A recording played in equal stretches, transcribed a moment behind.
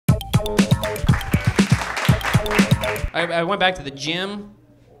I went back to the gym.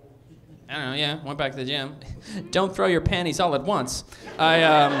 I don't know, yeah, went back to the gym. Don't throw your panties all at once.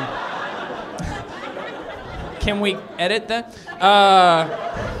 Can we edit that?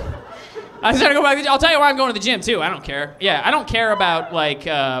 I started to go back to the gym. I'll tell you why I'm going to the gym, too. I don't care. Yeah, I don't care about, like,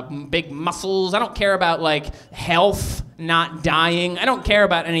 big muscles. I don't care about, like, health, not dying. I don't care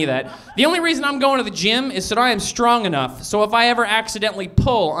about any of that. The only reason I'm going to the gym is so that I am strong enough. So if I ever accidentally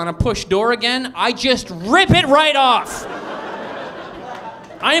pull on a push door again, I just rip it right off.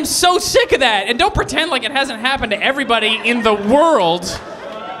 I am so sick of that. And don't pretend like it hasn't happened to everybody in the world.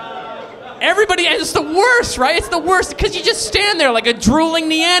 Everybody, it's the worst, right? It's the worst because you just stand there like a drooling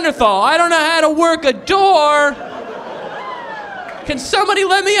Neanderthal. I don't know how to work a door. Can somebody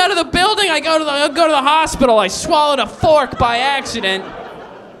let me out of the building? I go to the hospital. I swallowed a fork by accident.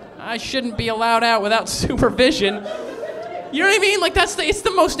 I shouldn't be allowed out without supervision. You know what I mean? Like it's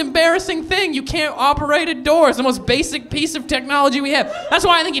the most embarrassing thing. You can't operate a door. It's the most basic piece of technology we have. That's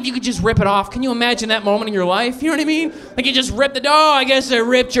why I think if you could just rip it off, can you imagine that moment in your life? You know what I mean? Like you just rip the door. Oh, I guess I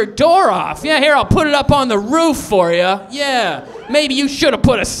ripped your door off. Yeah, here, I'll put it up on the roof for you. Yeah, maybe you should have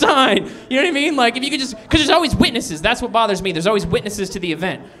put a sign. You know what I mean? Like if you could just, because there's always witnesses. That's what bothers me. There's always witnesses to the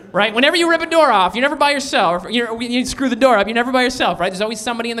event, right? Whenever you rip a door off, you're never by yourself. You screw the door up, you're never by yourself, right? There's always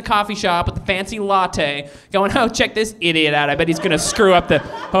somebody in the coffee shop with the fancy latte going, oh, check this idiot out. I bet he's gonna screw up the,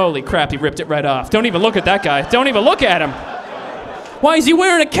 holy crap, he ripped it right off. Don't even look at that guy. Don't even look at him. Why is he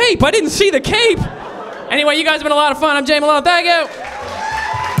wearing a cape? I didn't see the cape. Anyway, you guys have been a lot of fun. I'm Jay Malone. Thank you.